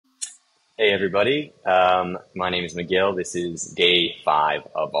Hey everybody, my name is McGill. This is day 5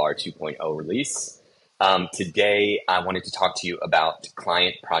 of our 2.0 release. Today I wanted to talk to you about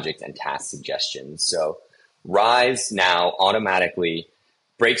client project and task suggestions. So Rise now automatically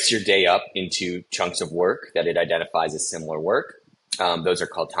breaks your day up into chunks of work that it identifies as similar work. Those are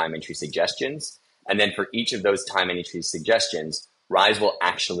called time entry suggestions. And then for each of those time entry suggestions, Rise will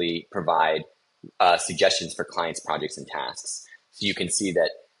actually provide suggestions for clients, projects, and tasks. So you can see that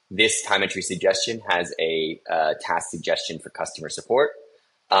this time entry suggestion has a task suggestion for customer support.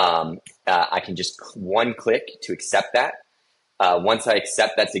 I can just one click to accept that. Once I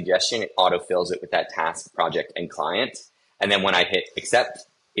accept that suggestion, it autofills it with that task, project, and client. And then when I hit accept,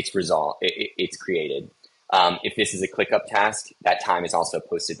 it's resolved. It's created. If this is a ClickUp task, that time is also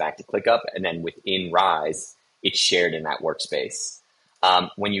posted back to ClickUp. And then within Rise, it's shared in that workspace.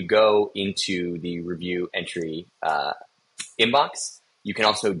 When you go into the review entry inbox, you can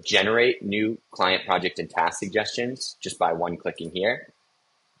also generate new client project and task suggestions just by one clicking here.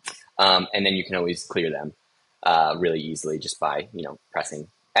 And then you can always clear them really easily just by, pressing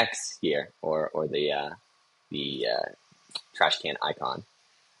X here or the trash can icon.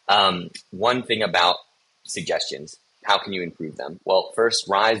 One thing about suggestions, how can you improve them? Well, first,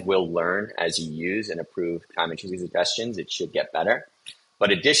 Rise will learn as you use and approve time entry suggestions. It should get better. But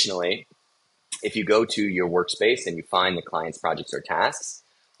additionally, if you go to your workspace and you find the client's projects or tasks,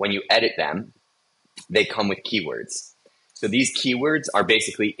 when you edit them, they come with keywords. So these keywords are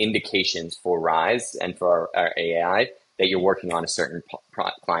basically indications for Rise and for our AI that you're working on a certain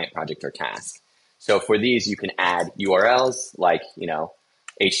client project or task. So for these, you can add URLs like,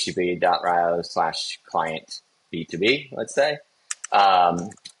 http://client B2B, let's say.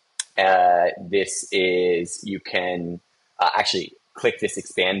 You can actually click this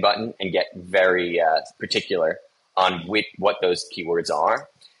expand button and get very particular on what those keywords are.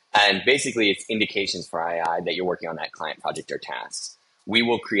 And basically, it's indications for AI that you're working on that client project or task. We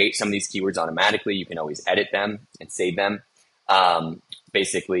will create some of these keywords automatically. You can always edit them and save them.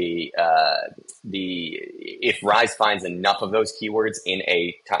 If Rise finds enough of those keywords in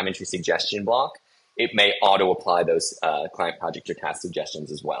a time entry suggestion block, it may auto-apply those client project or task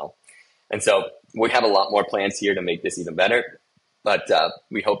suggestions as well. And so we have a lot more plans here to make this even better. But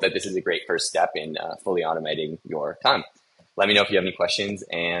we hope that this is a great first step in fully automating your time. Let me know if you have any questions,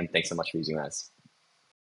 and thanks so much for using Rise.